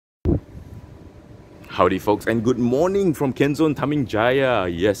Howdy folks, and good morning from Kenzone Taming Jaya.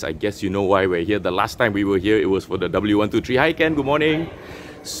 Yes, I guess you know why we're here. The last time we were here, it was for the W123. Hi Ken, good morning.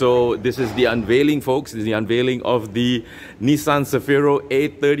 So this is the unveiling, folks. This is the unveiling of the Nissan Cefiro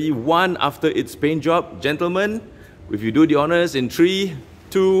A31 after its paint job. Gentlemen, if you do the honors in 3,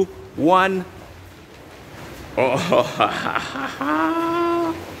 2, 1. Oh,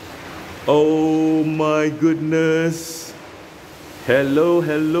 oh my goodness. Hello,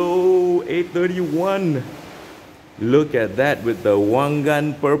 hello, 831. Look at that with the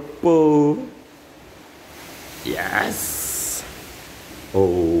Wangan purple. Yes.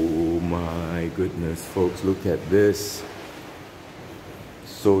 Oh my goodness, folks, look at this.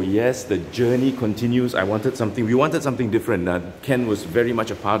 So yes, the journey continues. We wanted something different. Ken was very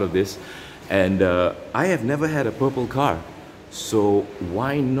much a part of this. And I have never had a purple car. So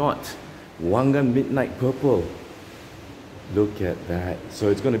why not Wangan Midnight Purple? Look at that. So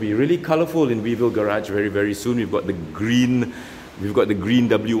it's going to be really colorful in WEEVIL Garage very, very soon. We've got the green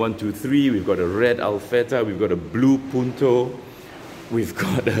W123, we've got a red Alfetta, we've got a blue Punto, we've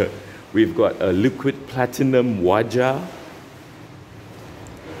got a liquid platinum Waja.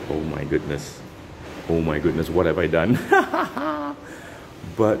 Oh my goodness. Oh my goodness, what have I done?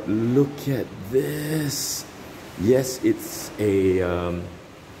 But look at this. Yes, it's a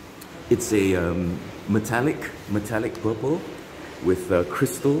metallic purple with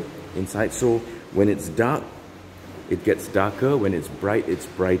crystal inside. So when it's dark, it gets darker. When it's bright, it's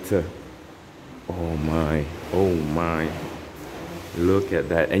brighter. Oh my, oh my. Look at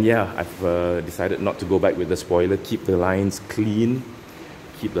that. And yeah, I've decided not to go back with the spoiler. Keep the lines clean.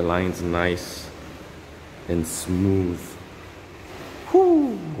 Keep the lines nice and smooth.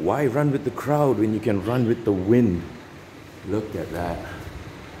 Whew. Why run with the crowd when you can run with the wind? Look at that.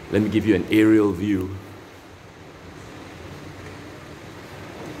 Let me give you an aerial view.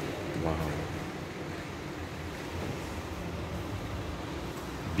 Wow.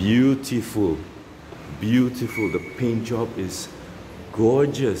 Beautiful. Beautiful. The paint job is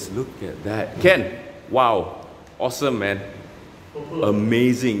gorgeous. Look at that. Ken, wow. Awesome, man.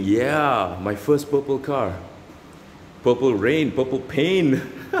 Amazing. Yeah, my first purple car. Purple rain, purple paint.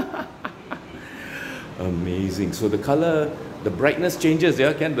 Amazing. So the color, the brightness changes,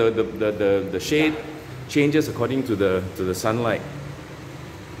 yeah, Ken? The shade changes according to the sunlight.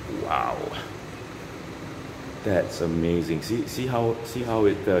 Wow. That's amazing. See how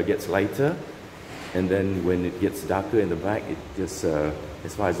it gets lighter, and then when it gets darker in the back, it just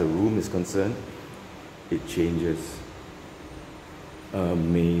as far as the room is concerned, it changes.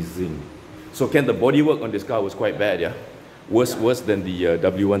 Amazing. So Ken, the bodywork on this car was quite bad, yeah? Worse than the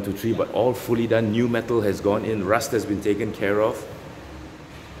W123, but all fully done. New metal has gone in, rust has been taken care of.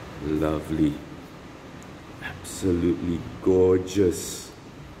 Lovely. Absolutely gorgeous.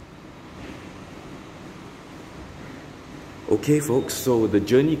 Okay folks, so the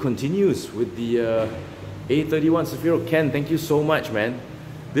journey continues with the A31 Cefiro. Ken, thank you so much, man.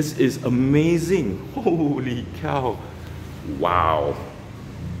 This is amazing. Holy cow. Wow.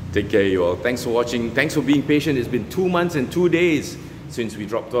 Take care, you all. Thanks for watching. Thanks for being patient. It's been 2 months and 2 days since we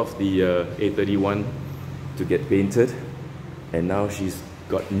dropped off the A31 to get painted. And now she's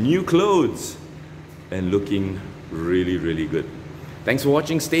got new clothes and looking really, really good. Thanks for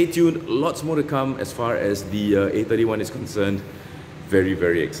watching. Stay tuned. Lots more to come as far as the A31 is concerned. Very,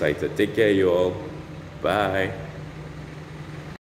 very excited. Take care, you all. Bye.